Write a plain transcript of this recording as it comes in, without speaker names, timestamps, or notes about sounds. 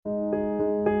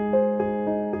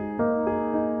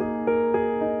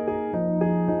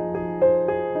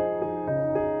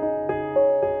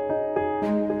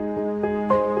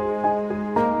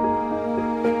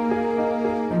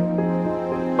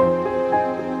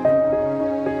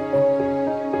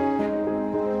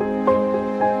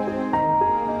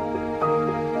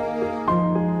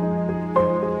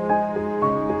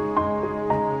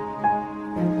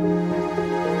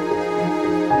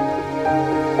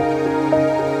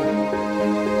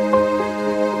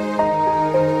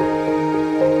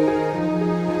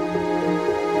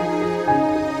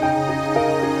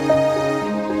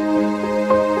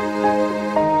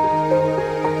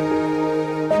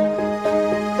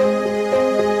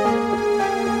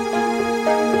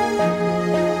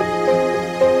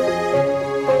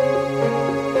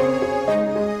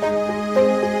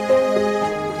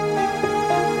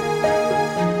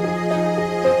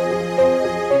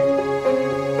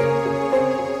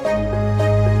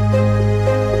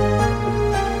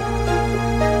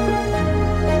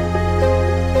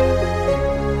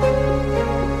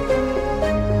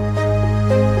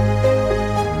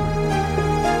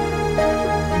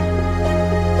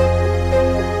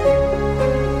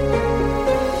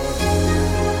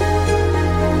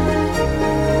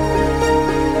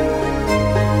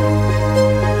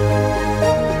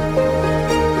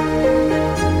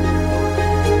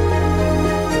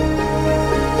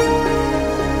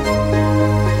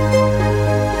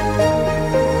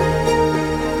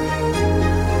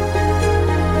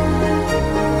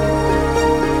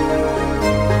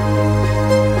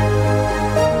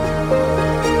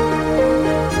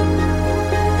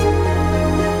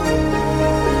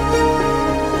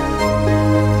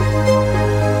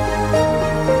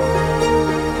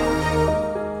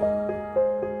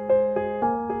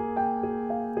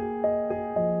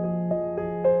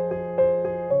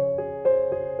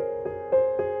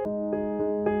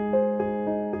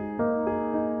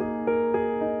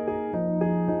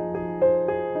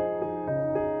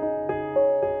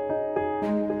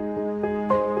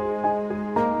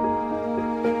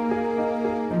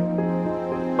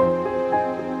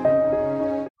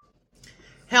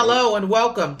Hello and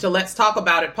welcome to Let's Talk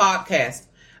About It podcast.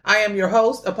 I am your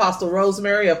host, Apostle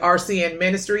Rosemary of RCN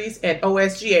Ministries and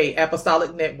OSGA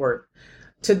Apostolic Network.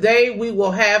 Today we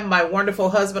will have my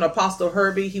wonderful husband, Apostle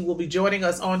Herbie. He will be joining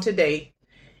us on today.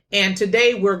 And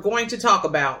today we're going to talk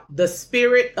about the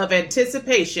spirit of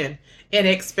anticipation and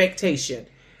expectation.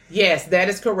 Yes, that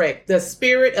is correct. The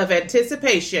spirit of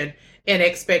anticipation and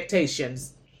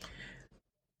expectations.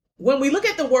 When we look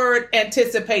at the word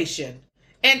anticipation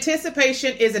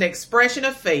is an expression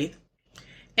of faith.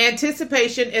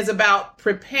 Anticipation is about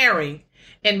preparing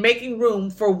and making room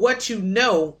for what you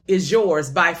know is yours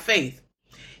by faith.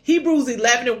 Hebrews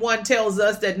 11:1 tells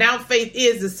us that now faith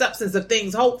is the substance of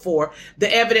things hoped for,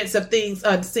 the evidence of things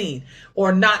unseen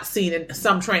or not seen in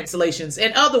some translations.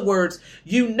 In other words,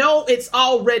 you know it's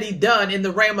already done in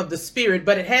the realm of the spirit,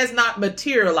 but it has not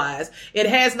materialized. It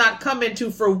has not come into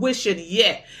fruition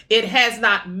yet. It has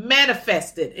not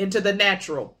manifested into the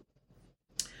natural.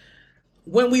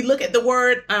 When we look at the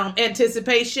word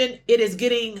anticipation, it is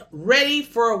getting ready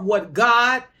for what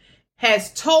God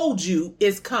has told you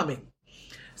is coming.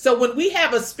 So when we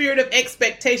have a spirit of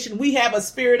expectation, we have a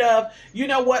spirit of, you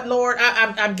know what, Lord,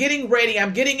 I'm getting ready.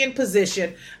 I'm getting in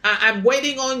position. I'm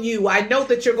waiting on you. I know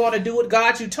that you're going to do it.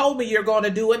 God, you told me you're going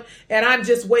to do it. And I'm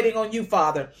just waiting on you,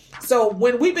 Father. So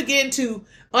when we begin to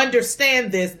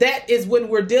understand this, that is when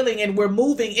we're dealing and we're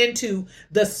moving into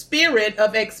the spirit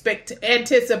of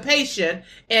anticipation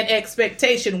and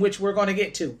expectation, which we're going to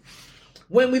get to.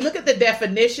 When we look at the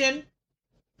definition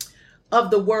of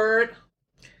the word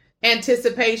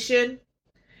anticipation,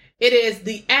 it is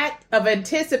the act of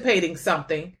anticipating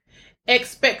something,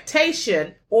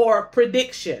 expectation or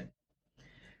prediction.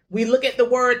 We look at the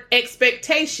word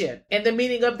expectation, and the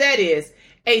meaning of that is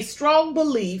a strong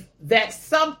belief that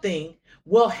something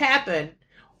will happen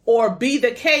or be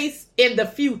the case in the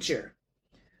future.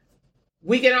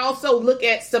 We can also look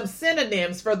at some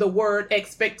synonyms for the word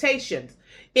expectations.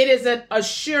 It is an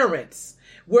assurance.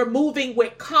 We're moving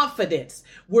with confidence.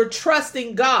 We're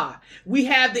trusting God. We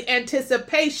have the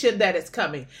anticipation that it's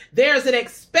coming. There's an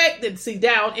expectancy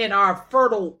down in our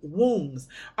fertile wombs,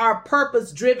 our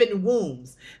purpose-driven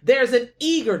wombs. There's an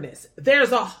eagerness.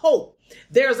 There's a hope.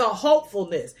 There's a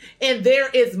hopefulness. And there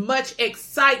is much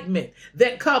excitement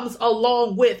that comes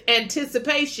along with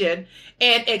anticipation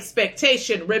and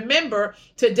expectation. Remember,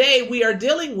 today we are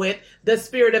dealing with the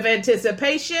spirit of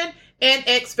anticipation and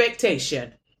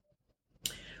expectation.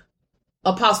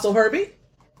 Apostle Herbie?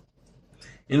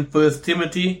 In 1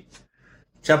 Timothy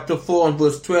chapter 4 and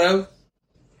verse 12,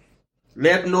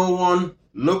 let no one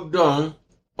look down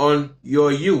on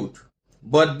your youth,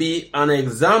 but be an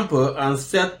example and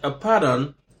set a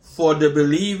pattern for the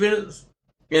believers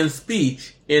in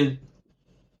speech, in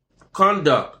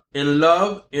conduct, in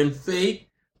love, in faith,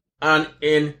 and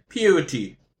in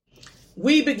purity.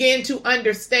 We begin to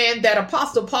understand that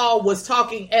Apostle Paul was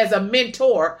talking as a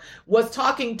mentor, was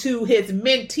talking to his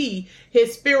mentee,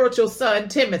 his spiritual son,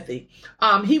 Timothy.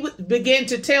 He began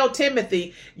to tell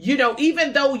Timothy, you know,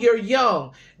 even though you're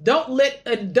young, don't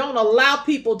allow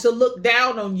people to look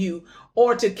down on you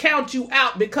or to count you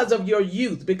out because of your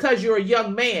youth, because you're a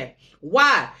young man.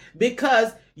 Why?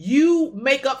 Because you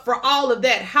make up for all of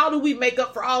that. How do we make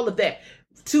up for all of that?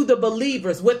 To the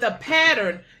believers with a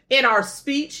pattern in our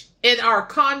speech, in our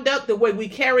conduct, the way we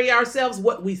carry ourselves,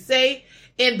 what we say,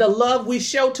 in the love we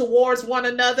show towards one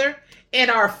another, in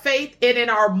our faith, and in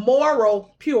our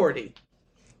moral purity.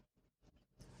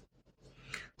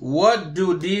 What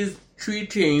do these three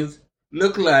things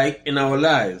look like in our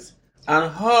lives?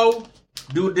 And how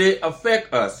do they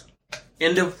affect us?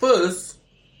 In the first,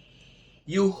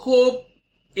 you hope.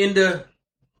 In the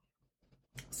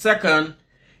second,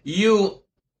 you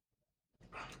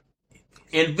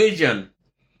envision.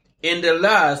 In the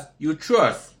last, you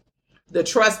trust. The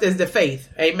trust is the faith.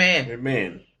 Amen.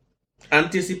 Amen.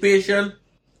 Anticipation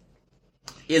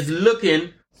is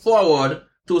looking forward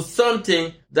to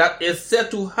something that is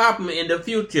set to happen in the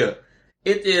future.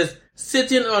 It is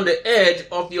sitting on the edge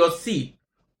of your seat.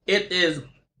 It is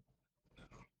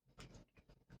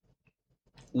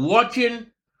watching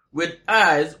with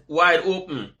eyes wide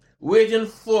open, waiting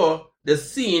for the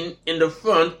scene in the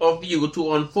front of you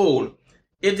to unfold.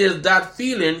 It is that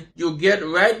feeling you get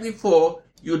right before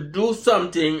you do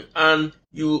something and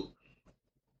you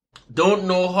don't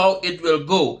know how it will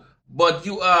go, but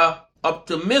you are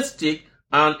optimistic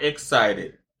and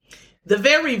excited. The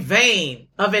very vein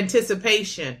of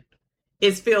anticipation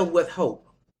is filled with hope.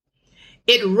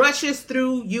 It rushes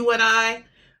through you and I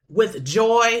with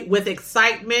joy, with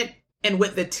excitement, and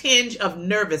with the tinge of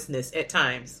nervousness at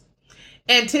times.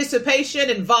 Anticipation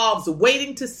involves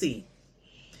waiting to see.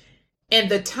 And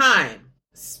the time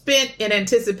spent in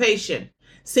anticipation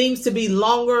seems to be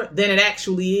longer than it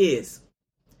actually is.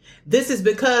 This is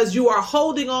because you are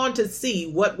holding on to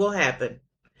see what will happen.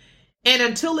 And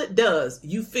until it does,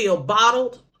 you feel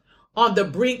bottled, on the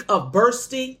brink of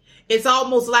bursting. It's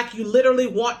almost like you literally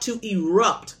want to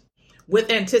erupt with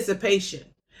anticipation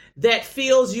that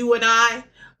fills you and I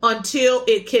until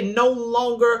it can no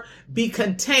longer be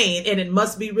contained and it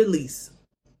must be released.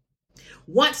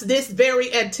 Once this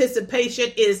very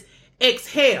anticipation is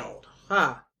exhaled,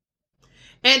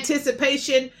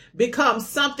 anticipation becomes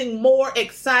something more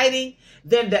exciting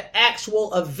than the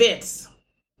actual events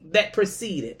that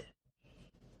preceded.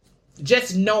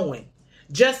 Just knowing.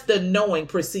 Just the knowing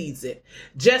precedes it.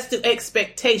 Just the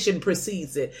expectation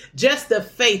precedes it. Just the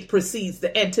faith precedes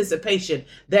the anticipation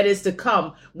that is to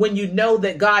come when you know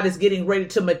that God is getting ready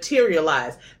to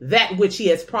materialize that which he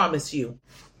has promised you.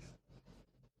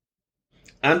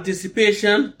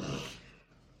 Anticipation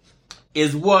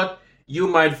is what you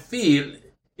might feel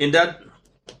in that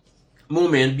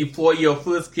moment before your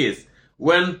first kiss.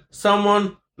 When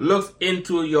someone looks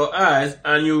into your eyes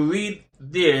and you read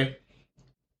there,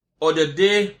 or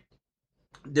the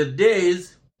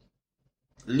days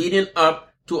leading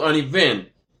up to an event,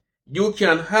 you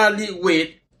can hardly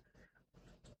wait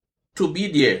to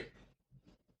be there.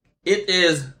 It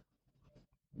is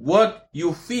what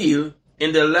you feel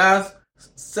in the last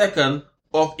second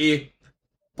of a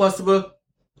possible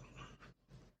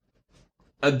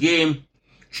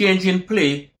game-changing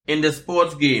play in the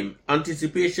sports game.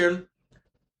 Anticipation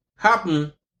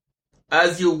happens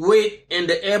as you wait in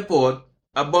the airport,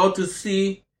 about to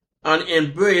see and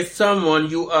embrace someone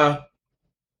you are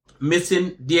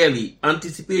missing dearly.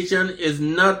 Anticipation is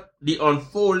not the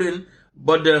unfolding,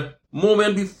 but the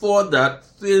moment before that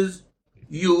fills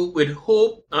you with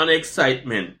hope and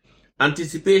excitement.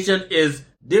 Anticipation is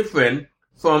different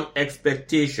from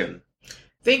expectation.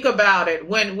 Think about it.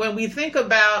 When we think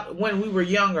about when we were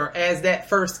younger as that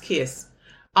first kiss,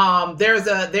 there's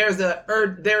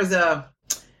the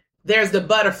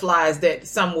butterflies that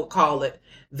some would call it.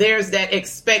 There's that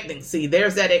expectancy.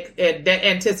 There's that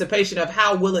anticipation of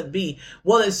how will it be.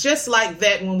 Well, it's just like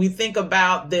that when we think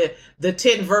about the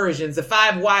 10 virgins, the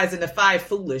 5 wise and the 5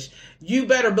 foolish. You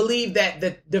better believe that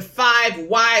the 5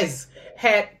 wise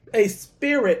had a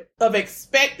spirit of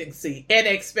expectancy and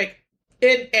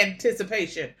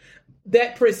anticipation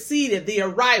that preceded the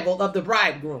arrival of the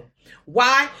bridegroom.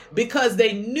 Why? Because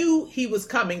they knew he was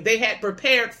coming. They had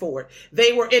prepared for it.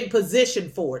 They were in position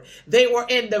for it. They were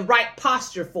in the right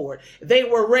posture for it. They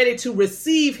were ready to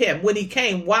receive him when he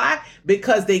came. Why?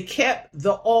 Because they kept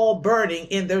the oil burning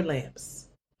in their lamps.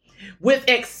 With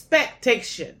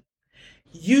expectation,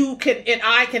 you can and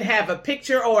I can have a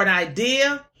picture or an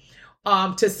idea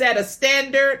to set a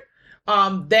standard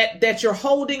that you're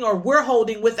holding or we're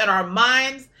holding within our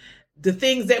minds, the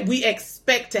things that we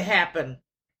expect to happen.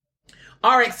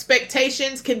 Our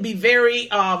expectations can be very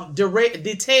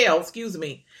detailed,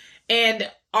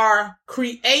 and are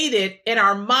created in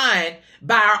our mind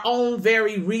by our own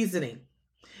very reasoning.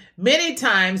 Many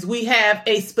times we have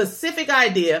a specific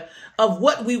idea of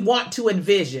what we want to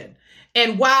envision.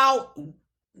 And while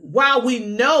we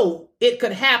know it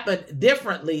could happen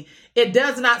differently, it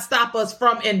does not stop us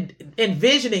from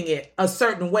envisioning it a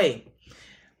certain way.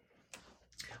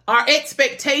 Our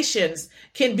expectations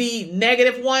can be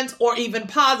negative ones or even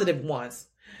positive ones.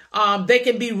 They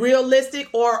can be realistic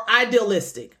or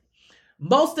idealistic.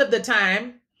 Most of the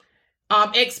time,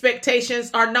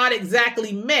 expectations are not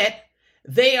exactly met.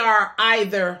 They are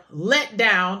either let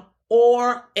down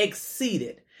or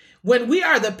exceeded. When we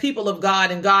are the people of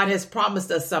God and God has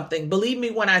promised us something, believe me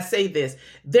when I say this,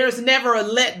 there's never a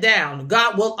letdown.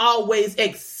 God will always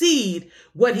exceed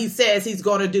what he says he's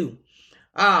going to do.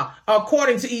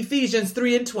 According to Ephesians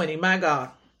 3:20, my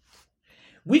God.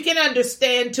 We can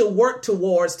understand to work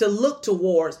towards, to look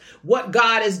towards what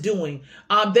God is doing.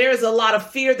 There's a lot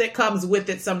of fear that comes with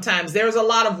it sometimes. There's a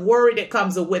lot of worry that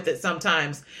comes with it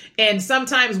sometimes. And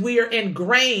sometimes we are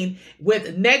ingrained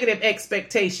with negative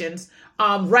expectations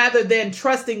rather than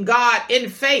trusting God in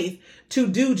faith to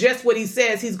do just what he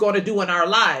says he's going to do in our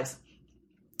lives.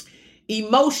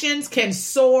 Emotions can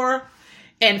soar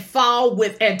and fall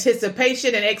with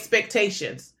anticipation and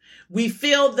expectations. We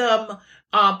feel them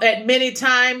at many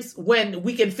times when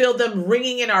we can feel them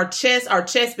ringing in our chest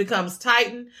becomes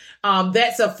tightened.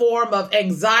 That's a form of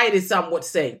anxiety, some would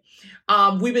say.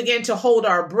 We begin to hold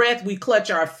our breath. We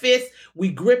clutch our fists. We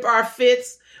grip our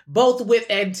fists, both with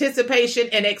anticipation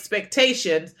and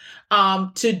expectations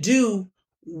to do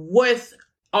with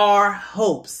our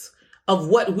hopes of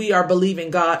what we are believing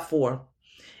God for.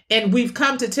 And we've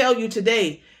come to tell you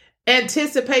today,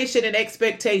 anticipation and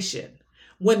expectation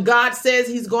When God says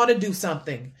he's going to do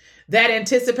something, that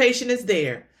anticipation is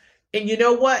there. And you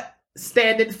know what?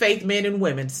 Stand in faith, men and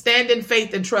women. Stand in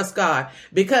faith and trust God,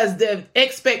 because the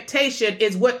expectation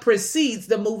is what precedes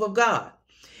the move of God.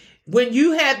 When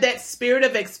you have that spirit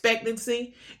of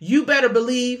expectancy, you better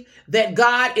believe that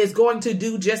God is going to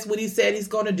do just what he said he's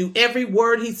going to do. Every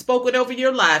word he's spoken over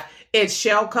your life, it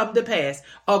shall come to pass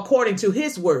according to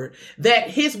his word, that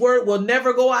his word will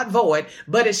never go out void,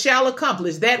 but it shall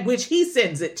accomplish that which he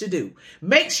sends it to do.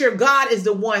 Make sure God is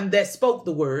the one that spoke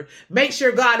the word. Make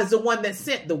sure God is the one that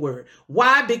sent the word.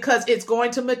 Why? Because it's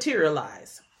going to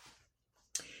materialize.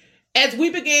 As we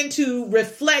begin to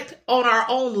reflect on our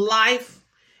own life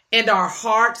and our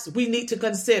hearts, we need to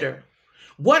consider,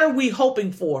 what are we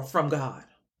hoping for from God?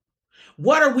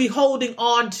 What are we holding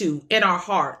on to in our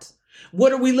hearts?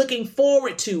 What are we looking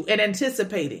forward to and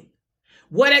anticipating?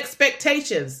 What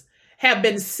expectations have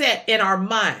been set in our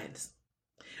minds?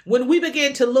 When we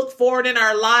begin to look forward in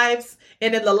our lives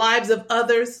and in the lives of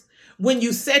others, when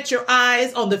you set your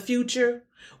eyes on the future,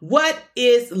 what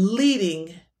is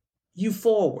leading you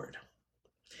forward?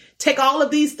 Take all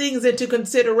of these things into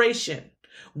consideration.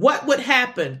 What would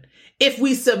happen if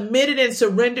we submitted and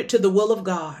surrendered to the will of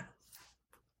God?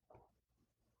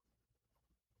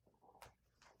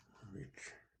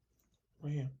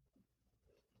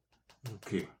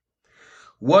 Okay.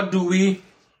 What do we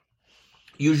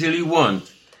usually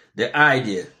want? The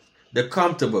idea, the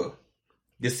comfortable,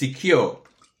 the secure.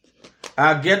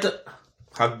 I get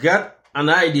an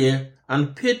idea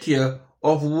and picture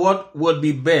of what would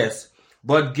be best,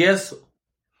 but guess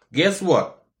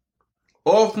what?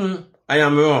 Often I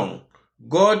am wrong.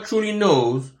 God truly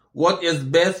knows what is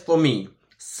best for me.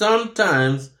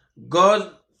 Sometimes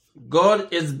God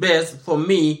is best for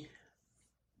me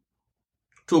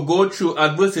to go through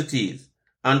adversities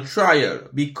and trial,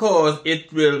 because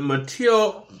it will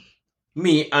mature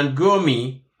me and grow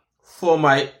me for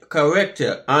my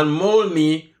character and mold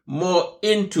me more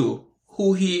into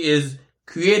who he is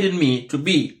created me to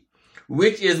be,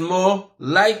 which is more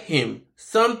like him.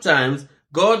 Sometimes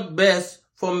God's best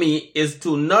for me is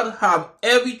to not have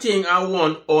everything I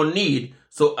want or need,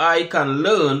 so I can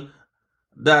learn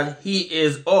that he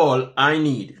is all I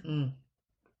need.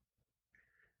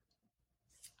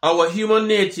 Our human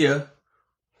nature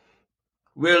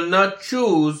will not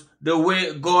choose the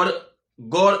way God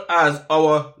as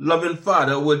our loving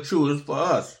Father will choose for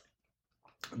us.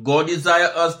 God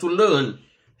desires us to learn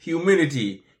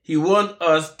humility. He wants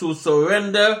us to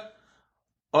surrender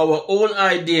our own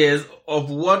ideas of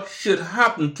what should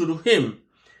happen to him,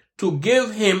 to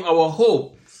give him our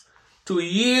hopes, to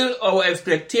yield our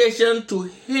expectation to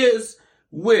his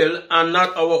will and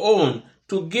not our own,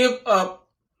 to give up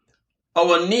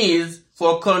our needs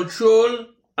for control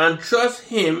and trust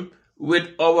him with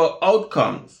our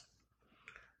outcomes.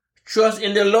 Trust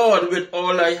in the Lord with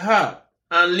all thy heart,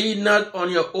 and lean not on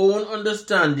your own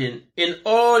understanding. In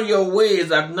all your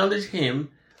ways acknowledge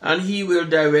him, and he will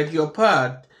direct your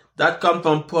path. That comes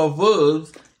from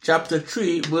Proverbs chapter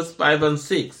 3, verse 5 and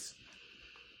 6.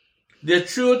 The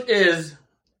truth is,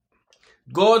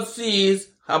 God sees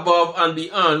above and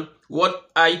beyond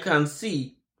what I can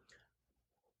see.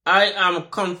 I am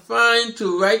confined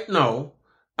to right now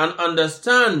an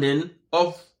understanding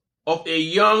of a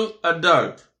young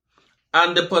adult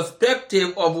and the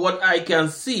perspective of what I can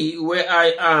see where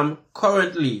I am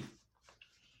currently.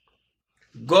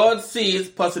 God sees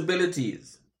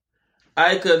possibilities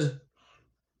I could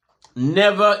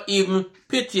never even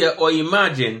picture or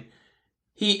imagine.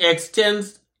 He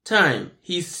extends time.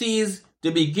 He sees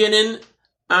the beginning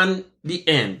and the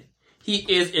end. He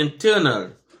is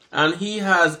eternal, and he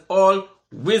has all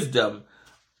wisdom.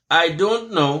 I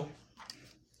don't know.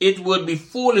 It would be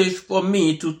foolish for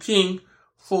me to think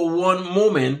for one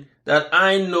moment that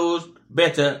I know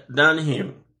better than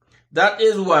him. That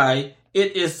is why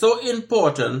it is so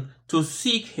important to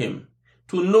seek him,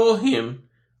 to know him,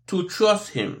 to trust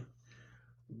him.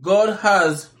 God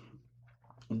has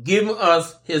given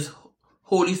us his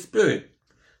Holy Spirit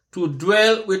to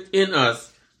dwell within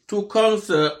us, to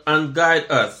counsel and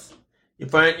guide us. You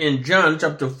find in John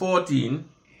chapter 14,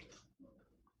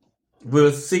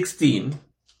 verse 16,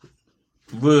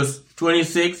 verse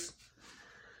 26,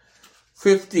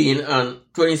 15 and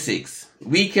 26.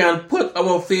 We can put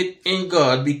our faith in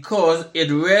God because it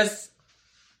rests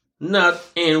not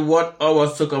in what our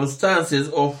circumstances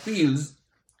or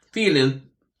feeling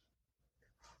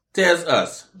tells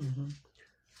us,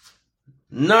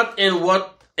 not in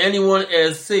what anyone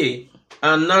else say,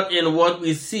 and not in what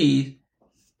we see.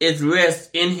 It rests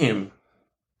in him.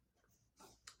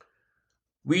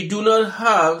 We do not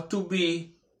have to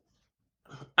be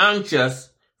anxious,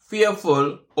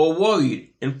 fearful, or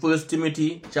worried in 1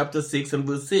 Timothy chapter 6 and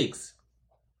verse 6.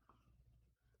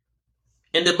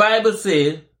 And the Bible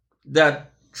says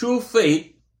that true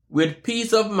faith with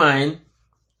peace of mind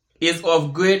is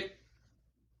of great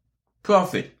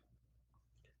profit.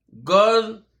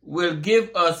 God will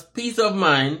give us peace of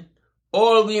mind.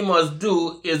 All we must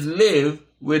do is live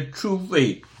with true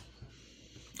faith.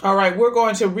 All right, we're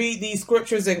going to read these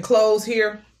scriptures and close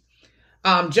here.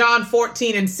 John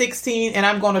 14 and 16, and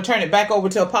I'm going to turn it back over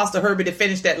to Apostle Herbie to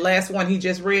finish that last one he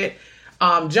just read.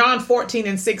 John 14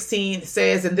 and 16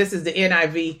 says, and this is the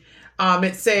NIV,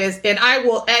 it says, "And I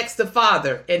will ask the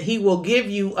Father, and he will give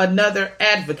you another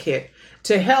advocate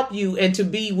to help you and to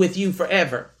be with you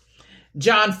forever."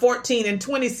 John 14 and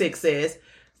 26 says,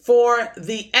 "For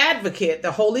the advocate,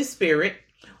 the Holy Spirit,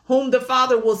 whom the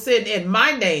Father will send in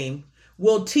my name,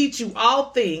 will teach you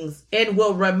all things and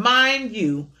will remind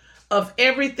you of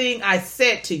everything I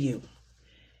said to you."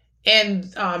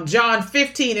 And John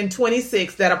 15 and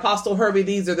 26, that Apostle Herbie,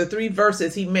 these are the three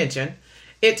verses he mentioned.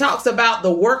 It talks about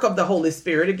the work of the Holy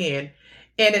Spirit again.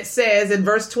 And it says in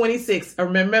verse 26,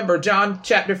 remember John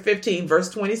chapter 15, verse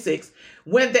 26,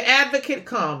 "When the advocate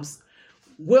comes,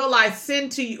 will I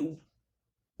send to you,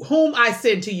 whom I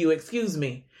send to you,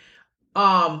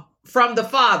 from the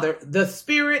Father, the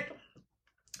Spirit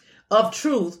of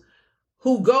truth,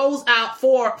 who goes out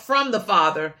from the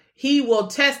Father, he will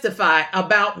testify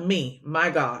about me," my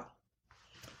God.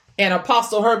 And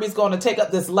Apostle Herbie's going to take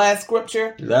up this last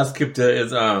scripture. The last scripture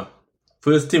is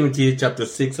 1 Timothy chapter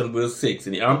 6 and verse 6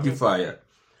 in the Amplifier.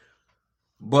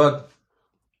 "But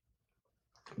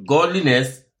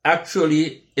godliness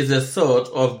actually is a sort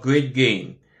of great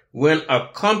gain when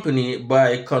accompanied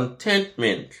by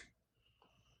contentment.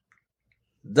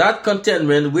 That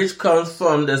contentment which comes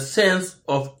from the sense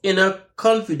of inner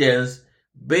confidence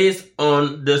based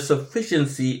on the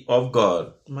sufficiency of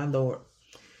God." My Lord.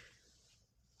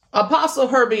 Apostle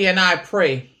Herbie and I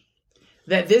pray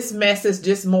that this message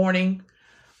this morning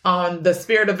on the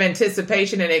spirit of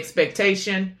anticipation and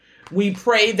expectation, we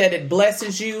pray that it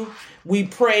blesses you. We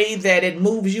pray that it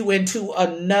moves you into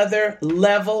another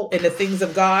level in the things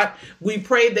of God. We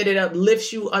pray that it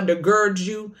uplifts you, undergirds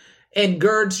you, and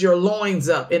girds your loins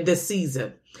up in this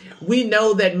season. We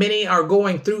know that many are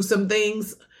going through some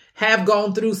things, have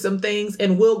gone through some things,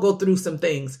 and will go through some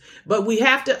things. But we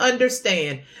have to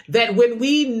understand that when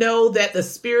we know that the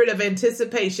spirit of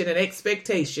anticipation and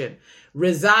expectation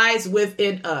resides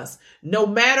within us, no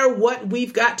matter what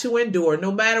we've got to endure,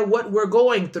 no matter what we're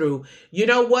going through, you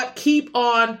know what? Keep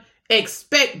on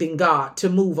expecting God to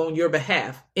move on your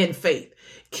behalf in faith.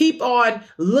 Keep on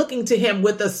looking to him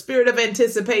with a spirit of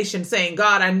anticipation, saying,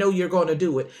 "God, I know you're going to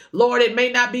do it. Lord, it may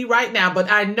not be right now,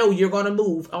 but I know you're going to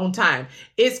move on time."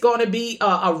 It's going to be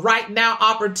a right now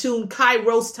opportune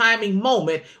Kairos timing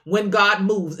moment when God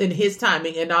moves in his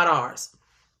timing and not ours.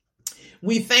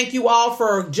 We thank you all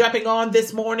for jumping on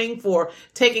this morning, for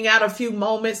taking out a few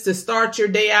moments to start your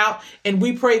day out. And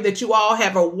we pray that you all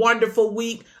have a wonderful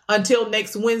week. Until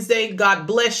next Wednesday, God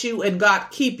bless you and God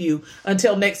keep you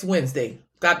until next Wednesday.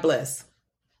 God bless.